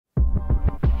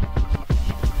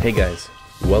Hey guys,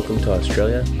 welcome to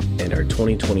Australia and our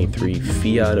 2023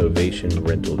 Fiat Ovation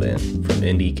rental van from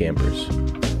Indie Campers.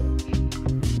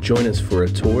 Join us for a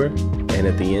tour and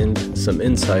at the end, some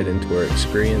insight into our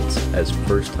experience as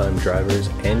first-time drivers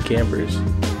and campers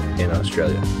in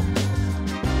Australia.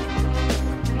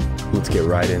 Let's get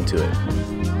right into it.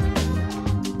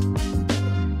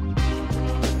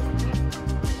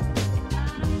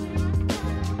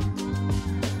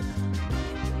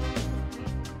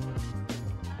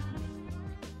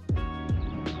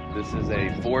 This is a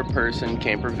 4-person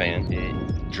camper van.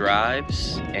 It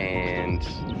drives and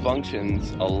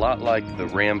functions a lot like the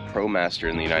Ram ProMaster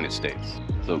in the United States.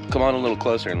 So come on a little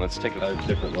closer and let's take a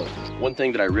different look. One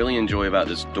thing that I really enjoy about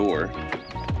this door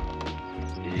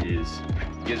is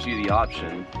it gives you the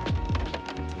option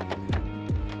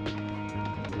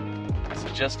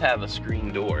to just have a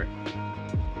screen door,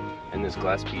 and this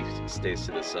glass piece stays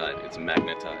to the side. It's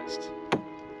magnetized,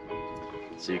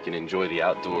 so you can enjoy the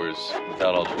outdoors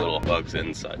without all the little bugs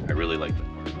inside. I really like that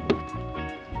part.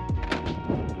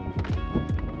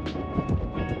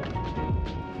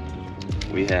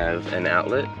 We have an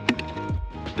outlet.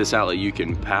 This outlet you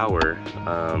can power,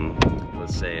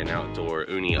 let's say an outdoor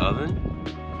Ooni oven.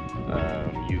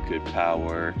 You could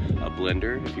power a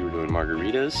blender if you were doing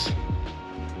margaritas.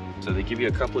 So they give you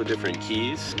a couple of different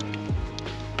keys.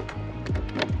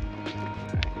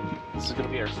 This is gonna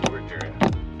be our storage area.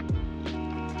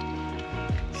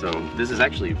 So this is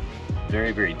actually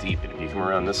very, very deep. And if you come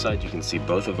around this side, you can see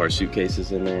both of our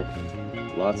suitcases in there.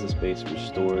 Lots of space for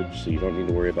storage, so you don't need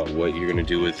to worry about what you're gonna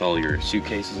do with all your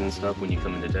suitcases and stuff when you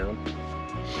come into town.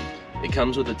 It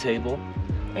comes with a table,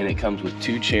 and it comes with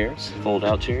 2 chairs,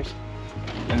 fold-out chairs.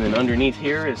 And then underneath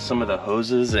here is some of the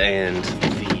hoses and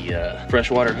the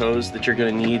freshwater hose that you're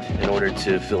gonna need in order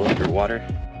to fill up your water.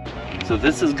 So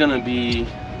this is gonna be,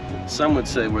 some would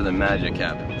say, where the magic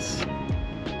happens.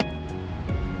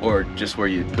 Or just where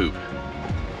you poop.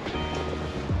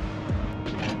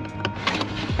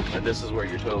 And this is where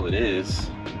your toilet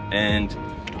is. And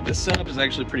this setup is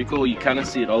actually pretty cool. You kind of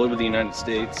see it all over the United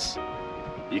States.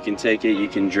 You can take it, you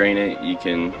can drain it, you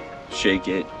can shake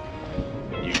it,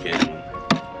 you can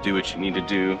do what you need to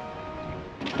do,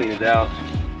 clean it out,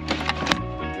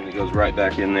 and it goes right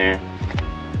back in there.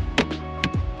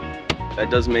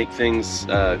 That does make things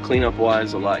cleanup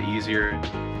wise a lot easier.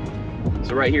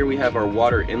 So right here we have our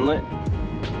water inlet,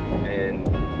 and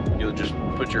you'll just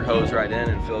put your hose right in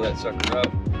and fill that sucker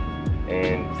up.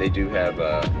 And they do have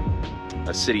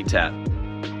a city tap.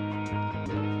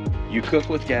 You cook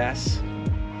with gas.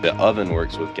 The oven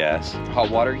works with gas. Hot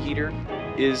water heater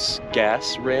is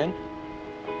gas ran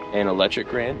and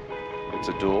electric ran. It's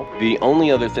a dual. The only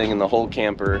other thing in the whole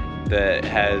camper that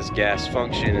has gas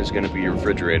function is going to be your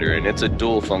refrigerator, and it's a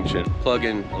dual function. Plug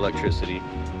in electricity,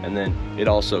 and then it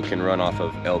also can run off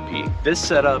of LP. This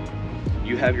setup,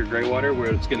 you have your gray water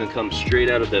where it's going to come straight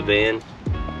out of the van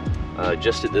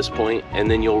just at this point, and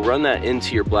then you'll run that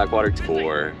into your black water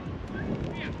for...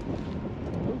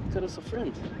 Oh, got us a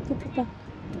friend.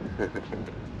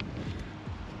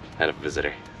 Had a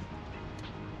visitor.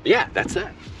 Yeah, that's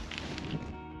that.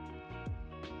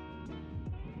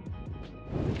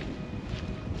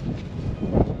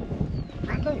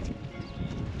 Bradley.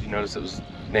 Did you notice it was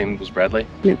name was Bradley?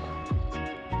 Yeah.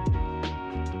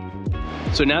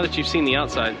 So now that you've seen the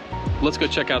outside, let's go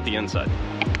check out the inside.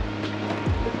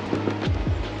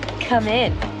 Come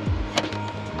in.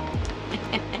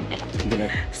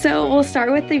 So we'll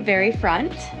start with the very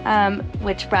front,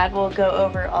 which Brad will go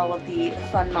over all of the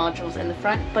fun modules in the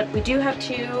front, but we do have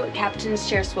 2 captain's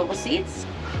chair swivel seats.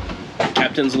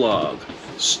 Captain's log,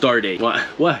 start date.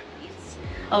 What?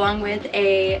 Along with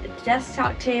a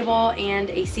desktop table and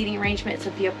a seating arrangement, so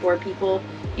if you have 4 people,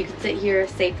 you can sit here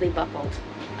safely buckled.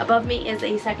 Above me is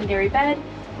a secondary bed,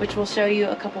 which will show you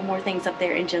a couple more things up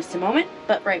there in just a moment.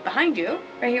 But right behind you,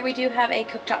 right here, we do have a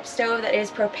cooktop stove that is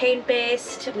propane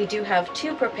based. We do have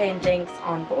 2 propane tanks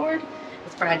on board,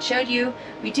 as Brad showed you.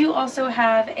 We do also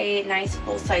have a nice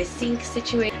full-size sink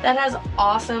situated that has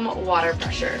awesome water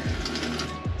pressure.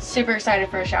 Super excited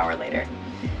for a shower later.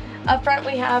 Up front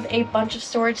we have a bunch of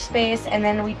storage space, and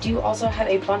then we do also have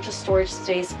a bunch of storage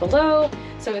space below.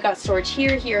 So we've got storage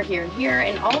here, here, here, and here,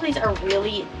 and all of these are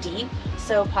really deep,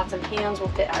 so pots and pans will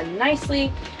fit out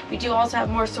nicely. We do also have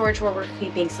more storage where we're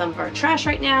keeping some of our trash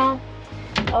right now,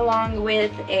 along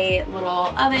with a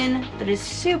little oven that is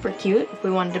super cute. If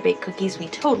we wanted to bake cookies, we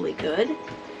totally could.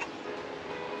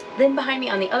 Then behind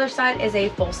me on the other side is a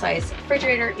full-size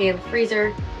refrigerator and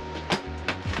freezer.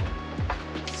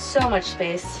 So much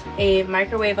space. A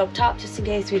microwave up top just in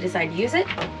case we decide to use it.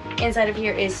 Inside of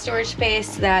here is storage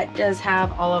space that does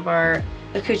have all of our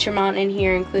accoutrement in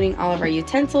here, including all of our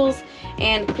utensils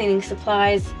and cleaning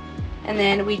supplies. And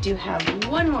then we do have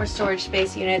one more storage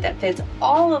space unit that fits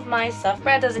all of my stuff.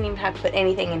 Brad doesn't even have to put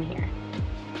anything in here.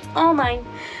 It's all mine.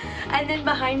 And then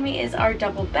behind me is our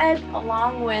double bed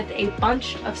along with a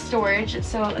bunch of storage.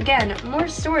 So again, more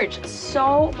storage,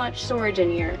 so much storage in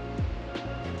here.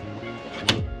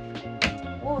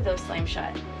 Whoa, those slam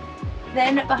shut.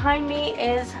 Then behind me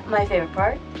is my favorite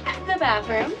part, the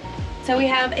bathroom. So we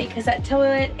have a cassette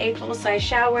toilet, a full-size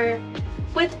shower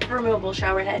with removable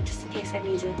shower head, just in case I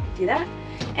need to do that.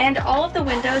 And all of the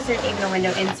windows, there's even a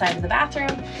window inside of the bathroom,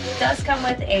 does come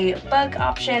with a bug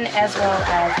option as well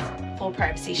as full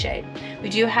privacy shade. We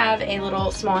do have a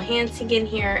little small hand sink in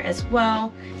here as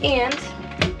well, and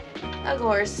of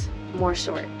course, more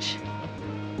storage.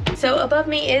 So above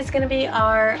me is going to be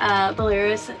our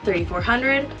Belarus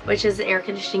 3400, which is the air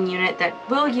conditioning unit that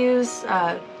will use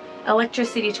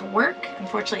electricity to work.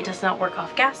 Unfortunately, it does not work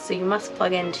off gas, so you must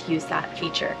plug in to use that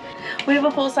feature. We have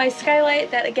a full-size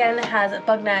skylight that again has a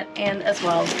bug net and as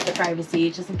well the privacy,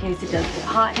 just in case it does get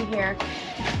hot in here.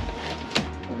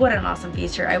 What an awesome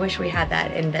feature. I wish we had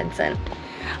that in Vincent.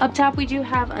 Up top, we do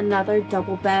have another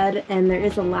double bed, and there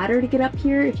is a ladder to get up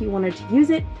here if you wanted to use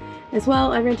it. As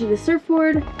well, I rented a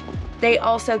surfboard. They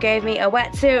also gave me a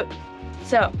wetsuit.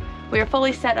 So we are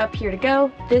fully set up here to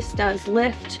go. This does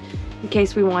lift in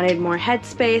case we wanted more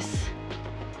headspace.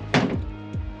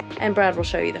 And Brad will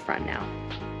show you the front now.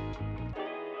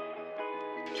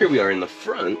 Here we are in the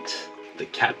front, the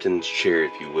captain's chair,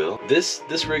 if you will. This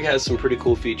rig has some pretty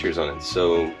cool features on it.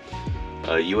 So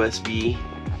a USB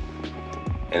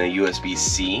and a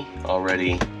USB-C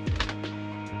already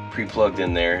pre-plugged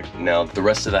in there. Now the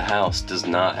rest of the house does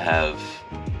not have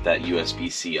that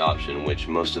USB-C option, which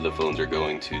most of the phones are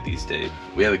going to these days.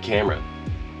 We have a camera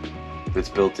that's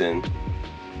built in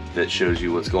that shows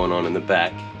you what's going on in the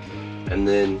back. And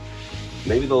then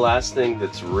maybe the last thing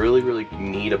that's really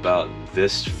neat about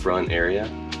this front area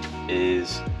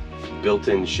is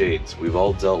built-in shades. We've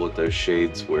all dealt with those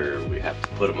shades where we have to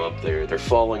put them up there. They're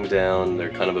falling down, they're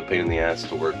kind of a pain in the ass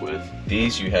to work with.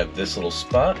 These, you have this little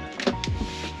spot,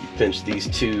 you pinch these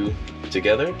two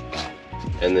together,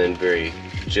 and then very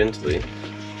gently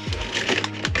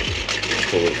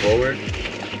pull it forward,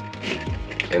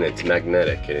 and it's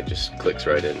magnetic and it just clicks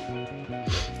right in.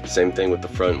 Same thing with the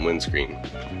front windscreen.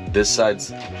 This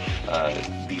side's,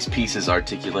 these pieces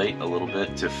articulate a little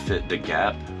bit to fit the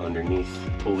gap underneath.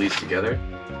 Pull these together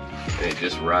and it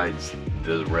just rides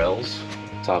the rails,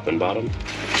 top and bottom.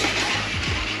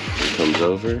 It comes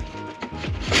over,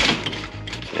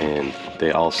 and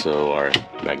they also are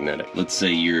magnetic. Let's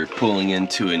say you're pulling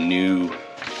into a new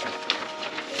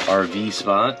RV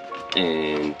spot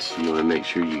and you want to make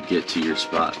sure you get to your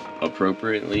spot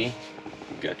appropriately.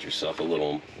 You've got yourself a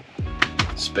little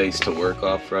space to work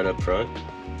off right up front.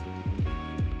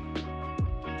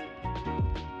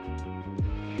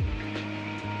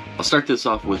 I'll start this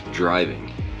off with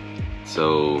driving.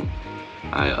 So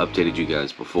I updated you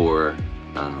guys before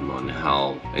on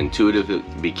how intuitive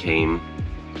it became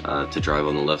to drive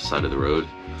on the left side of the road.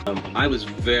 I was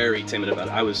very timid about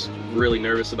it. I was really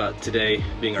nervous about today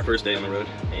being our first day on the road,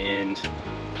 and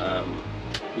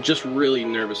just really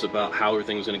nervous about how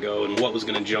everything was going to go and what was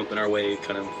going to jump in our way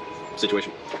kind of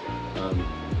situation.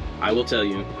 I will tell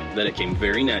you that it came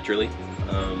very naturally.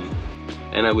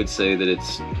 And I would say that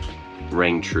it's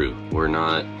rang true.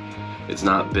 It's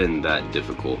not been that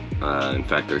difficult. In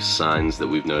fact, there's signs that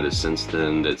we've noticed since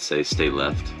then that say stay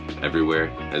left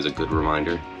everywhere as a good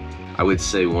reminder. I would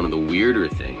say one of the weirder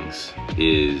things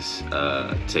is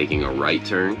taking a right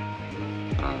turn.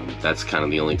 That's kind of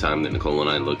the only time that Nicole and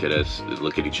I look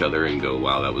at each other and go,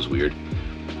 wow, that was weird.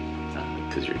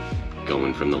 Because you're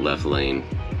going from the left lane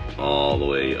all the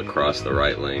way across the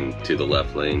right lane to the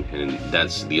left lane, and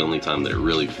that's the only time that it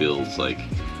really feels like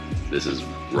this is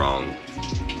wrong,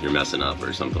 you're messing up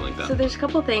or something like that. So there's a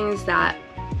couple things that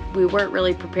we weren't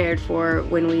really prepared for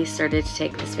when we started to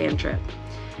take this van trip.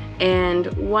 And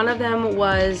one of them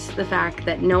was the fact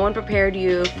that no one prepared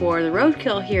you for the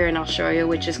roadkill here in Australia,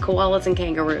 which is koalas and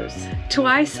kangaroos.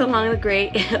 Twice along the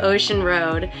Great Ocean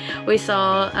Road, we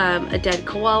saw a dead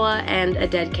koala and a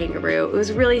dead kangaroo. It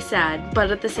was really sad, but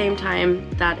at the same time,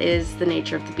 that is the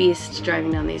nature of the beast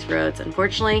driving down these roads.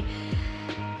 Unfortunately,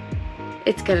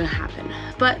 it's gonna happen.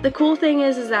 But the cool thing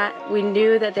is that we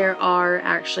knew that there are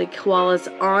actually koalas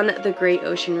on the Great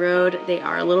Ocean Road. They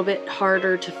are a little bit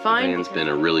harder to find. It's been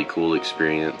a really cool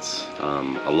experience.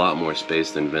 A lot more space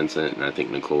than Vincent, and I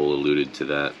think Nicole alluded to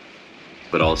that.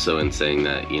 But also in saying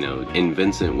that, you know, in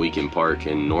Vincent we can park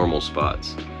in normal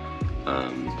spots.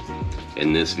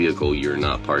 In this vehicle, you're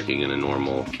not parking in a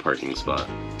normal parking spot.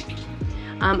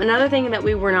 Another thing that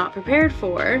we were not prepared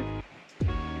for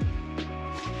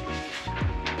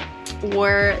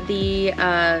were the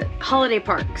holiday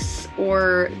parks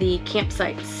or the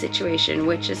campsite situation,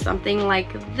 which is something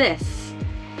like this.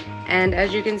 And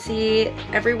as you can see,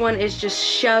 everyone is just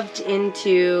shoved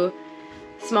into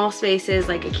small spaces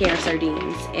like a can of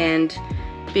sardines. And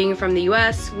being from the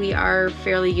US, we are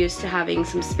fairly used to having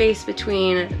some space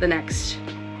between the next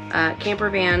camper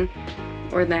van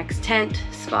or the next tent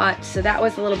spot. So that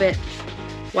was a little bit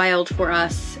wild for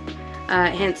us.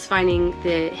 Hence finding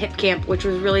the HipCamp, which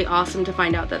was really awesome to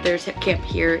find out that there's HipCamp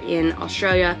here in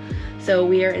Australia. So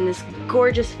we are in this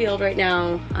gorgeous field right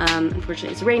now.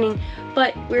 Unfortunately it's raining,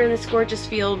 but we're in this gorgeous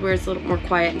field where it's a little more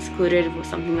quiet and secluded, with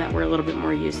something that we're a little bit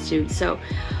more used to. So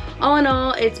all in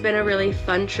all, it's been a really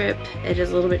fun trip. It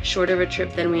is a little bit shorter of a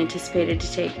trip than we anticipated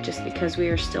to take, just because we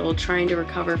are still trying to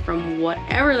recover from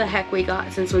whatever the heck we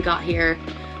got since we got here.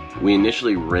 We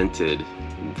initially rented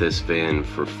this van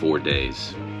for 4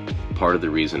 days. Part of the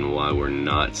reason why we're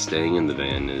not staying in the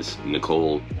van is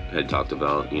Nicole had talked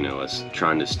about, you know, us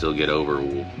trying to still get over,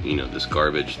 you know, this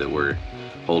garbage that we're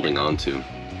holding on to.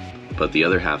 But the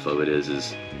other half of it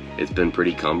is it's been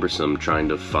pretty cumbersome trying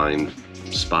to find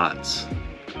spots.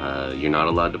 You're not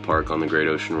allowed to park on the Great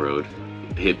Ocean Road.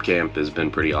 HipCamp has been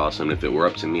pretty awesome. If it were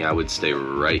up to me, I would stay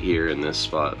right here in this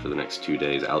spot for the next 2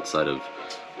 days. Outside of,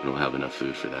 we don't have enough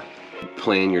food for that.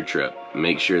 Plan your trip.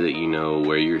 Make sure that you know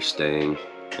where you're staying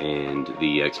and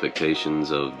the expectations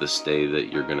of the stay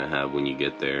that you're gonna have when you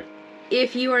get there.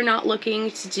 If you are not looking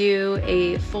to do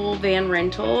a full van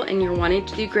rental and you're wanting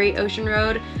to do Great Ocean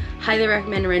Road, highly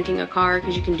recommend renting a car,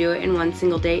 because you can do it in one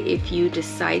single day if you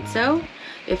decide so.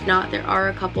 If not, there are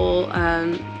a couple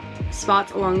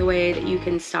spots along the way that you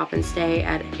can stop and stay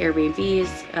at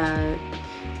Airbnbs,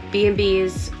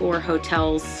 B&Bs, or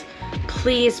hotels.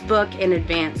 Please book in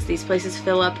advance. These places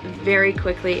fill up very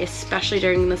quickly, especially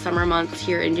during the summer months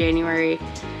here in January.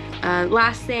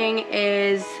 Last thing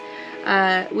is,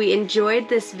 we enjoyed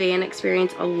this van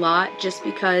experience a lot just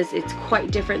because it's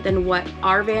quite different than what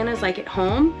our van is like at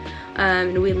home.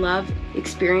 And we love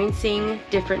experiencing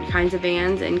different kinds of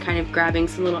vans and kind of grabbing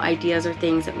some little ideas or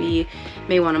things that we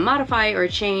may want to modify or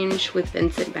change with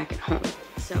Vincent back at home.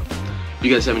 So, if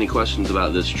you guys have any questions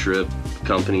about this trip,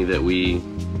 company that we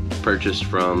purchased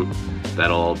from,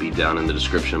 that'll all be down in the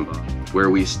description box. Where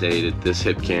we stayed at this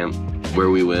HipCamp, where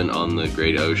we went on the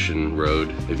Great Ocean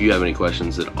Road. If you have any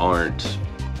questions that aren't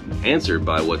answered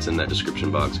by what's in that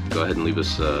description box, go ahead and leave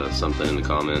us something in the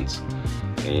comments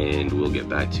and we'll get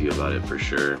back to you about it for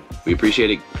sure. We appreciate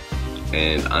it,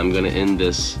 and I'm gonna end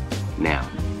this now.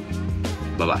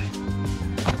 Bye-bye.